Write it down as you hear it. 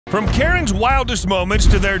From Karen's wildest moments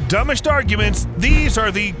to their dumbest arguments, these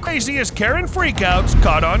are the craziest Karen freakouts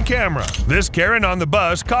caught on camera. This Karen on the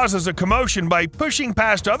bus causes a commotion by pushing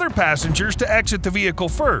past other passengers to exit the vehicle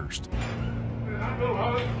first.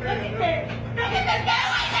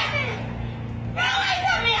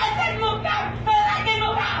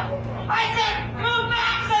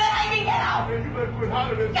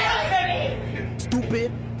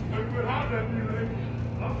 Stupid.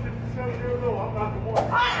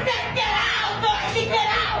 I said get out! Get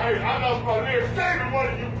out! Hey, I'm not going to save one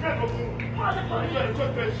of you people. Call the police!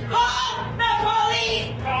 Call the police!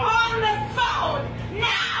 On the phone!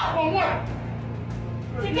 Now! For what?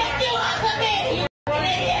 To get you off of me, you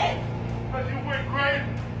idiot! Because you went crazy?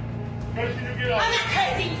 Because you get out? I'm not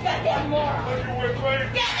crazy, you goddamn moron! Because you went crazy?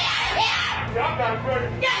 Get me out of here! Yeah, I'm not crazy.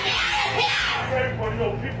 Get me out of here! I'm crazy for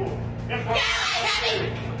your people. Get away from me!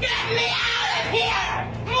 Get me out of here!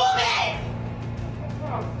 Move it!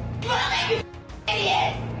 Move it, you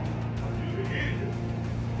idiot!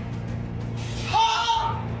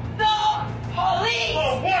 Call the police!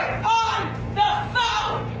 For what? On the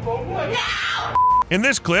phone! For what? Now! In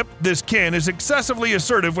this clip, this Ken is excessively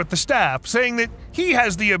assertive with the staff, saying that he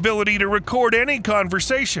has the ability to record any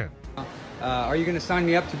conversation. Are you going to sign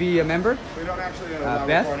me up to be a member? We don't actually allow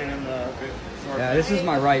Beth? recording in the... Yeah, this is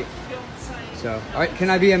my right. So, all right, can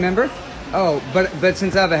I be a member? Oh, but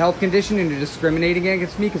since I have a health condition and you're discriminating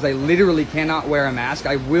against me because I literally cannot wear a mask,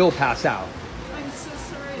 I will pass out. I'm so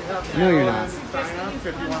sorry. No, you're not. Sign up if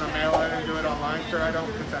you want to mail it and do it online. Sure, I don't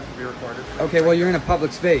consent to be recorded. Okay, well, you're in a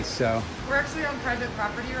public space, so... We're actually on private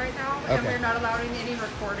property right now, and we're not allowing any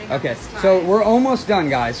recording. Okay, so we're almost done,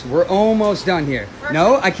 guys. We're almost done here.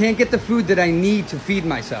 No, I can't get the food that I need to feed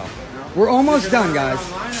myself. We're almost done, guys.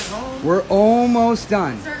 We're almost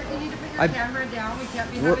done. Sir, you need to put your camera down. We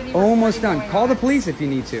can't be We're almost done. Call the police if you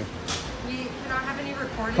need to. We cannot have any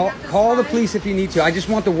recording. Call the police if you need to. I just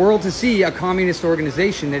want the world to see a communist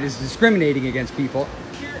organization that is discriminating against people.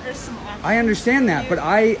 Here is some options. I understand that, but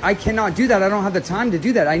I cannot do that. I don't have the time to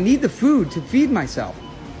do that. I need the food to feed myself.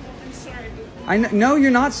 I'm sorry. No,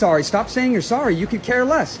 you're not sorry. Stop saying you're sorry. You could care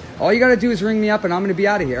less. All you got to do is ring me up and I'm going to be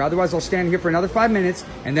out of here. Otherwise, I'll stand here for another 5 minutes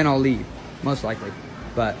and then I'll leave. Most likely.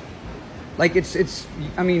 But, like,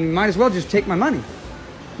 I mean, might as well just take my money.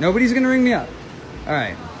 Nobody's going to ring me up. All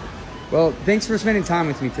right. Well, thanks for spending time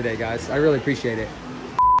with me today, guys. I really appreciate it.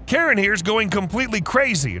 Karen here's going completely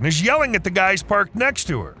crazy and is yelling at the guys parked next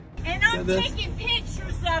to her. And I'm taking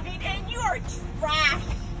pictures of it, and you are trash.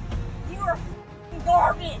 You are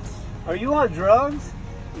garbage. Are you on drugs?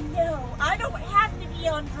 No, I don't have to be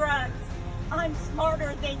on drugs. I'm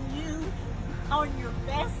smarter than you on your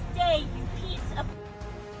best day, you piece of...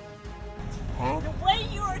 The way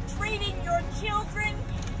you are treating your children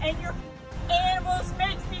and your animals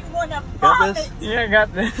makes me want to vomit. Yeah, I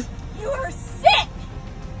got this. You are sick.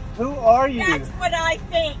 Who are you? That's what I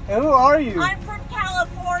think. Who are you? I'm from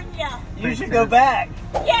California. You should go back.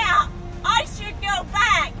 Yeah, I should go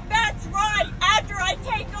back. That's right. After I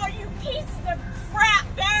take all you pieces of crap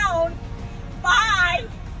down. Bye.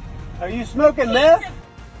 Are you smoking meth?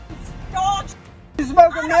 Dog. You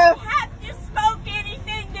smoking meth? I don't have to smoke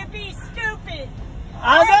anything to be stupid.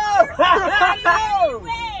 I know. I know.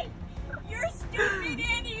 Anyway, you're stupid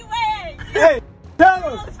anyway. Hey,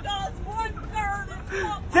 tell him.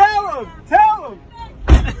 Tell him. Tell him.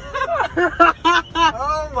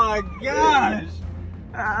 Oh my gosh.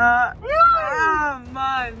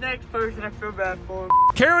 My next person, I feel bad for him.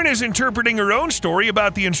 Karen is interpreting her own story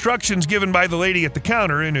about the instructions given by the lady at the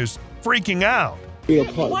counter and is freaking out. Why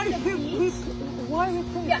are we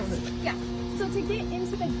playing yes. So to get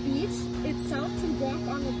into the beach itself, to walk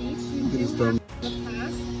on the beach, you do have a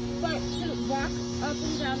pass. But to walk up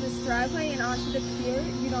and down this driveway and onto the pier,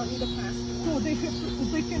 you don't need a pass. So they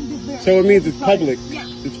can be there. So it means it's public. Yeah.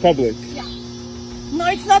 It's public. Yeah. No,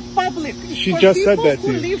 it's not public. It's She just said that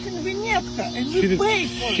to you. Live in Vinetka and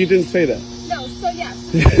She didn't say that. No, so yes.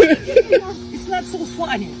 It's not so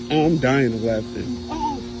funny. Oh, I'm dying of laughter.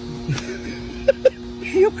 Oh.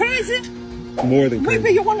 You crazy? More than crazy.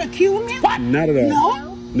 Maybe you want to kill me? What? Not at all.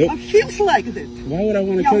 No? Nope. It feels like that. Why would I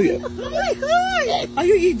want to kill you? Are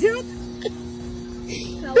you idiot?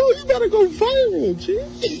 No, you gotta go viral, G.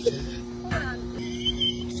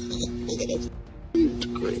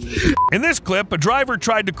 In this clip, a driver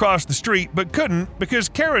tried to cross the street but couldn't because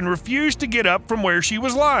Karen refused to get up from where she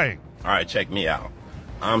was lying. All right, check me out.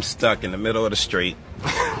 I'm stuck in the middle of the street.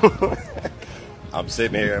 I'm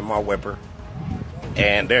sitting here in my whipper,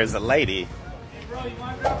 and there's a lady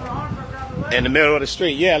in the middle of the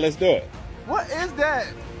street. Yeah, let's do it. What is that?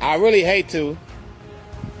 I really hate to.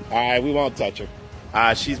 All right, we won't touch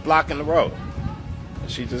her. She's blocking the road.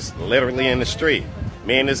 She just literally in the street.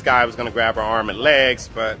 Me and this guy was gonna grab her arm and legs,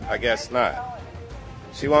 but I guess not.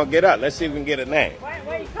 She won't get up. Let's see if we can get a name.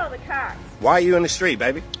 Why you call the cops? Why are you in the street,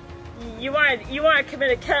 baby? You want to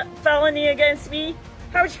commit a felony against me?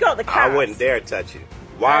 How would you call the cops? I wouldn't dare touch you.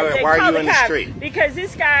 Why are you in the street? Because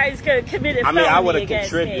this guy is going to commit a felony I mean, I would have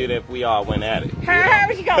against contributed me. if we all went at it. How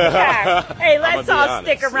would you call the cops? Hey, let's all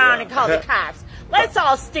stick around and call the cops. Let's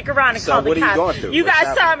all stick around and call the cops. So what are you going through?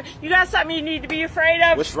 You got something you need to be afraid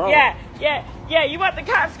of? What's wrong? Yeah, you want the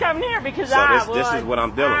cops coming here because this is what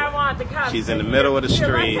I'm dealing with. I want the cops. She's in the middle of the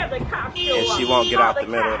street, and she won't get out the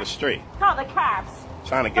middle of the street. Call the cops.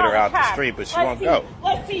 Trying to get her out the street, but she won't go.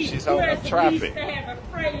 Let's see. She's holding up traffic.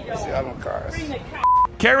 See other cars.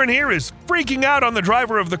 Karen here is freaking out on the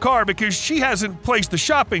driver of the car because she hasn't placed the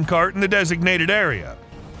shopping cart in the designated area.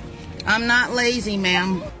 I'm not lazy,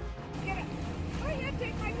 ma'am.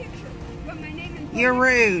 You're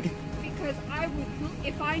rude. Because I would,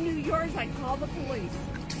 if I knew yours, I'd call the police.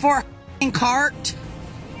 For a cart?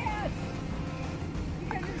 Yes.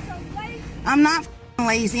 Because you're so lazy. I'm not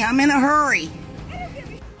lazy. I'm in a hurry.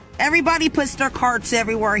 Everybody puts their carts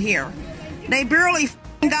everywhere here. They barely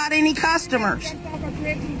got any customers. Do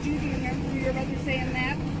you remember your mother saying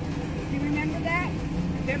that? Do you remember that?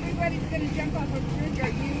 If everybody's going to jump off a bridge, are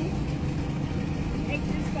you? Take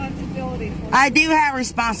responsibility for it. I do have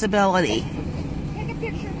responsibility. Take a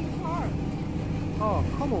picture of your car. Oh,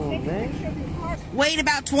 come on, man. Take a picture of your car. Wait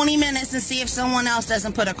about 20 minutes and see if someone else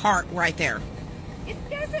doesn't put a cart right there. It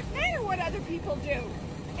doesn't matter what other people do.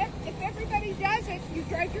 If everybody does it, you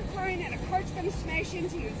drive your car in and a cart's going to smash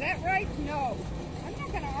into you. Is that right? No. I'm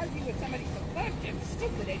not going to argue with somebody so fucking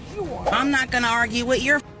stupid as you are. I'm not going to argue with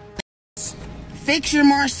your fix your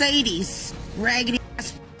Mercedes, raggedy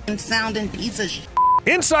ass sounding piece of shit.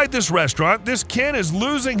 Inside this restaurant, this Ken is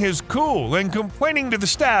losing his cool and complaining to the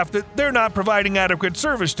staff that they're not providing adequate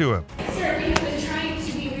service to him. Sir, we've been trying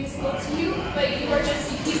to be reasonable to you, but you are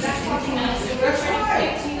just keep back talking to us. So we're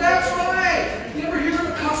trying to speak to you. That's right. You ever hear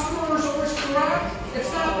the customer's always correct?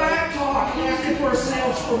 It's not back talk. You're asking for a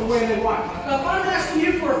sandwich for the way they want. Now, if I'm asking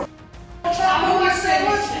you for a chocolate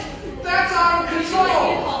sandwich, that's out of control.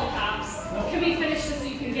 Call the cops. Can we finish this so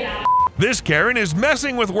you can get out? This Karen is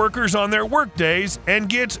messing with workers on their work days and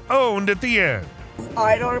gets owned at the end.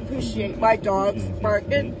 I don't appreciate my dogs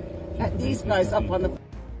barking at these guys up on the...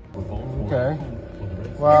 Okay.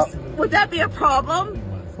 Well... Would that be a problem?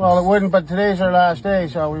 Well, it wouldn't, but today's our last day,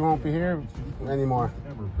 so we won't be here anymore.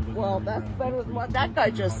 Well, that's better than what that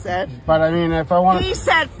guy just said. But I mean, if I want... He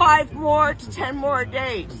said 5 more to 10 more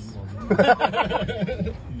days.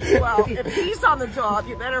 Well, if he's on the job,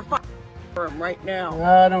 you better find him right now.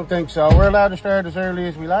 I don't think so. We're allowed to start as early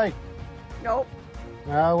as we like. Nope.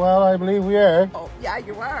 Well, I believe we are. Oh, yeah,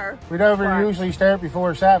 you are. We never usually start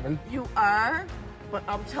before 7. You are, but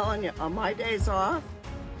I'm telling you, on my days off,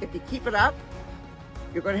 if you keep it up,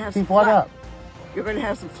 you're going to have some what up? You're going to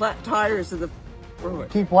have some flat tires in the road.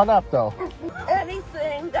 Keep what up, though?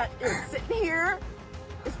 Anything that is sitting here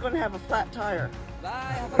is going to have a flat tire. Bye.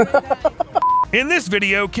 Have a good day. In this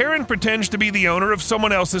video, Karen pretends to be the owner of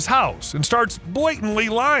someone else's house and starts blatantly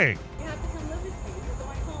lying. You have to come live with me. You're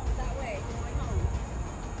going home that way. You're going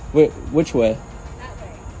home. Wait, which way? That way.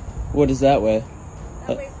 What is that way?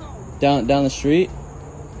 That way's home. Down the street?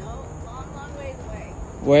 No, long ways away.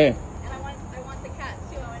 Where? And I want the cats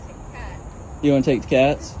too. I want to take the cats. You want to take the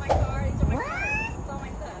cats? It's my car. It's all my car. It's all my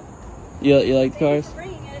stuff. You like the cars?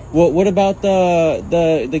 Bringing it. What about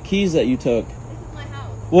the keys that you took? This is my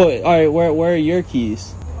house. Well, all right. Where are your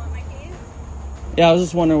keys? You want my keys? Yeah, I was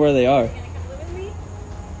just wondering where they are. Are you gonna come live with me?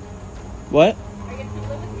 What? Are you gonna come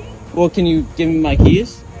live with me? Well, can you give me my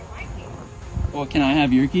keys? They're my keys. Well, can I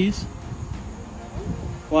have your keys?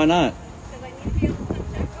 Why not? Because I need to be able to come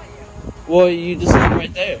check on you. Well, you just live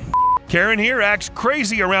right there. Karen here acts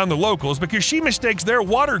crazy around the locals because she mistakes their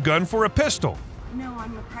water gun for a pistol. No,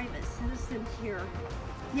 I'm a private citizen here.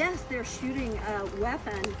 Yes, they're shooting a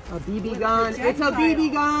weapon. A BB gun. It's a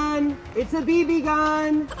BB gun. It's a BB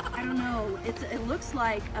gun. I don't know. It looks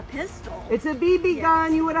like a pistol. It's a BB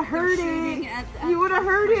gun. You would have heard it. You would have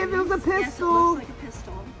heard it if it was a pistol. Yes, it looks like a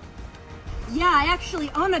pistol. Yeah, I actually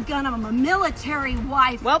own a gun. I'm a military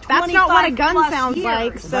wife. Well, that's not what a gun sounds years.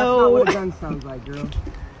 like. So that's not what a gun sounds like, girl.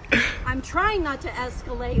 I'm trying not to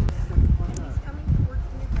escalate.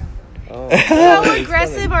 How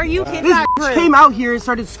aggressive are you, kid? This bitch came out here and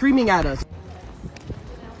started screaming at us.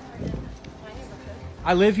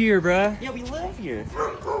 I live here, bruh. Yeah, we live here.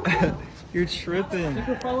 You're tripping. You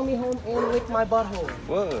can follow me home and lick my butthole.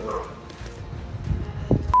 Whoa.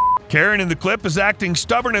 Karen in the clip is acting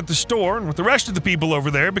stubborn at the store and with the rest of the people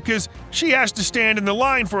over there because she has to stand in the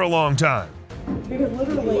line for a long time. Because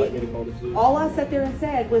literally, all I sat there and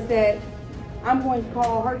said was that I'm going to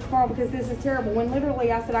call her tomorrow because this is terrible. When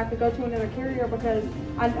literally I said I could go to another carrier because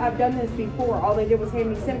I've done this before. All they did was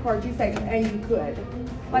hand me SIM cards. You say, and you could.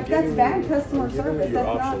 Like, that's bad customer service. That's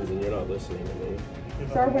not. And you're not listening to me.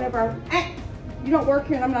 Sir, whenever you don't work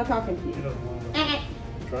here and I'm not talking to you.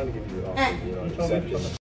 I'm trying to give you your options. You're not accepting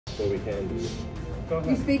what we can do.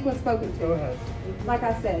 You speak when spoken to. Go ahead. Like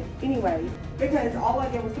I said, anyways, because all I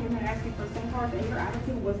did was come in here and ask you for SIM cards, and your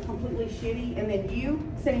attitude was completely shitty, and then you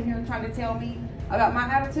sitting here and trying to tell me about my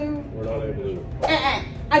attitude. We're not able to.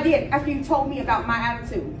 I did, after you told me about my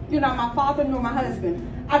attitude. You're not my father nor my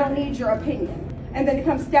husband. I don't need your opinion. And then to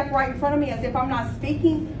come step right in front of me as if I'm not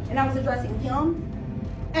speaking and I was addressing him.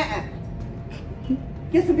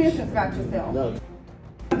 Get some business about yourself. No. You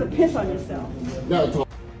have to piss on yourself. No.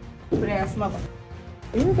 Stupid ass mother.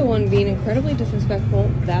 You were the one being incredibly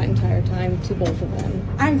disrespectful that entire time to both of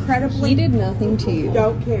them. He did nothing to you.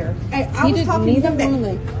 Don't care. Hey, He did neither one of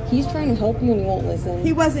them. He's trying to help you and he won't listen.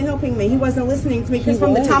 He wasn't helping me. He wasn't listening to me because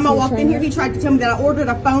from the time I walked in here, he tried to tell me that I ordered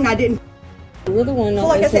a phone I didn't. You were the one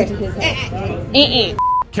not listening to his help.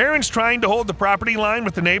 Karen's trying to hold the property line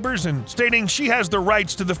with the neighbors and stating she has the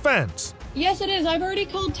rights to the fence. Yes, it is. I've already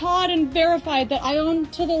called Todd and verified that I own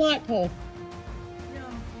to the lot pole.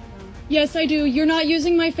 Yes, I do. You're not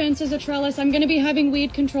using my fence as a trellis. I'm going to be having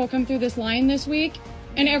weed control come through this line this week,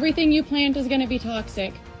 and everything you plant is going to be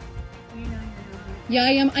toxic. Yeah,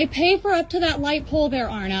 I am. I pay for up to that light pole there,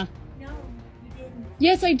 Arna. No, you didn't.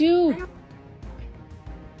 Yes, I do.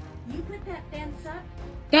 You put that fence up?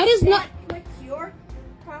 That is not... What's your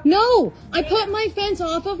property? No! I put my fence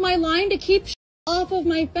off of my line to keep off of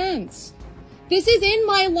my fence. This is in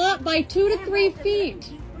my lot by 2 to 3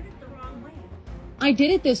 feet. I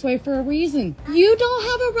did it this way for a reason. You don't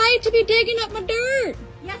have a right to be digging up my dirt.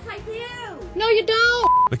 Yes, I do. No, you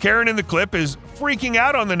don't. The Karen in the clip is freaking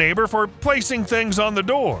out on the neighbor for placing things on the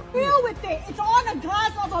door. Deal with it. It's on the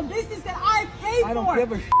glass of a business that I paid for. I don't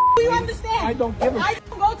give a Do you understand? I don't give a I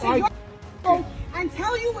don't go to your phone and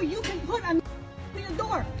tell you what you can put on your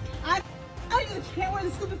door. I tell you that you can't wear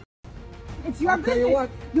the stupid. It's your business.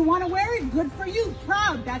 You want to wear it? Good for you.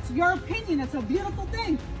 Proud. That's your opinion. That's a beautiful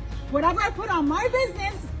thing. Whatever I put on my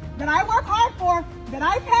business that I work hard for, that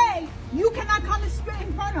I pay, you cannot come and spit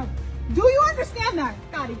in front of. Do you understand that?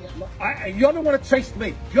 Out of here. You're the one that chased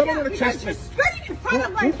me. You're the one that chased me. You're spitting in front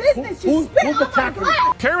of my business. You spit on my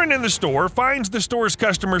glass. Karen in the store finds the store's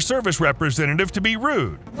customer service representative to be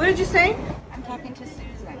rude. What did you say? I'm talking to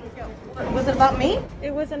Susan. Was it about me?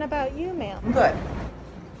 It wasn't about you, ma'am. Good.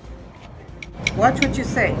 Watch what you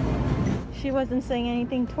say. She wasn't saying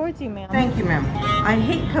anything towards you, ma'am. Thank you, ma'am. I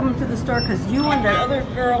hate coming to the store because you and that other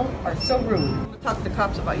girl are so rude. I'm going to talk to the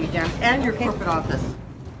cops about you, Dan, and your corporate office.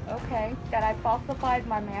 Okay. That I falsified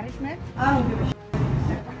my management? I don't give a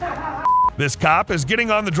shit. This cop is getting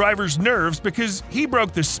on the driver's nerves because he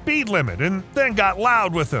broke the speed limit and then got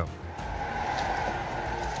loud with him.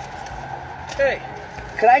 Hey.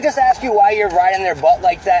 Could I just ask you why you're riding their butt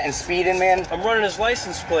like that and speeding, man? I'm running his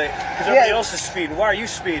license plate because everybody else is speeding. Why are you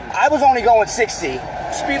speeding? I was only going 60.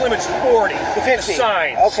 Speed limit's 40. 50. The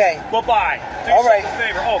signs. Okay. Bye-bye. Do All right. yourself a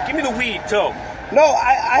favor. Oh, give me the weed, too. No,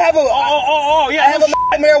 I have a... Yeah. I have a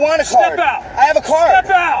marijuana card. Step out. I have a card.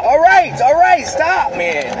 Step out. All right. Stop,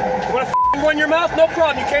 man. You want to run your mouth? No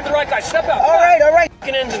problem. You came to the right guy. Step out. All right.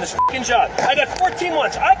 Fucking ends in this fucking job. I got 14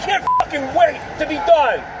 months. I can't fucking wait to be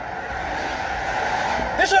done.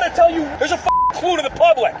 This ought to tell you there's a fucking clue to the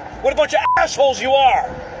public what a bunch of assholes you are.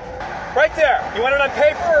 Right there. You want it on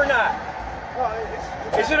paper or not?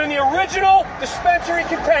 Is it in the original dispensary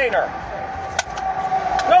container?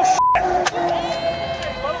 No shit.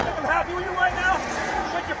 Hey, I don't think I'm happy with you right now.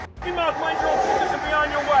 Shut your fucking mouth, mind your own business, and be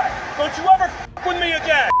on your way. Don't you ever fuck with me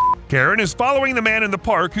again. Karen is following the man in the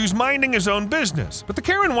park who's minding his own business, but the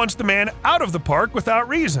Karen wants the man out of the park without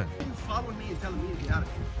reason. Following me and telling me to get out of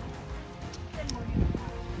here.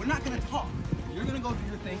 We're not going to talk. You're going to go do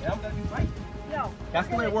your thing, and I'm going to do right. No. That's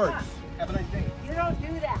the way it works. Have a nice day. You don't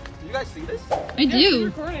do that. Do you guys see this? I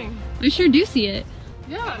do. I sure do see it.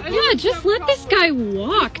 Yeah, just let this guy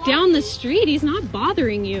walk down the street. He's not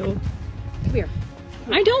bothering you. Come here.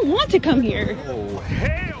 I don't want to come here. Oh,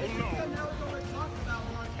 hell no.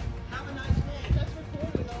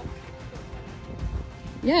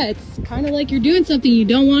 Yeah, it's kind of like you're doing something you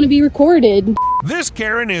don't want to be recorded. This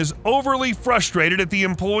Karen is overly frustrated at the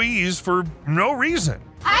employees for no reason.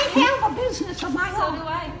 I have a business of my own. So do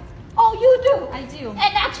I. Oh, you do? I do.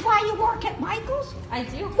 And that's why you work at Michael's? I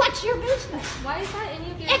do. What's your business? Why is that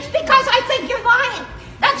any of your It's business? because I think you're lying.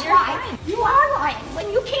 That's lying. You are lying when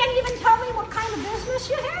you can't even tell me what kind of business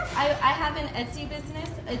you have. I have an Etsy business.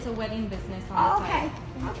 It's a wedding business on the side.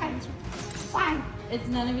 Okay. Fine. It's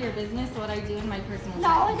none of your business what I do in my personal No,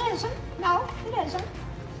 time. it isn't. No, it isn't.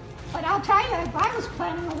 But I'll tell you, if I was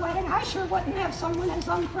planning a wedding, I sure wouldn't have someone as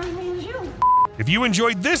unfriendly as you. If you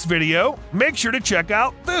enjoyed this video, make sure to check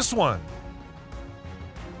out this one.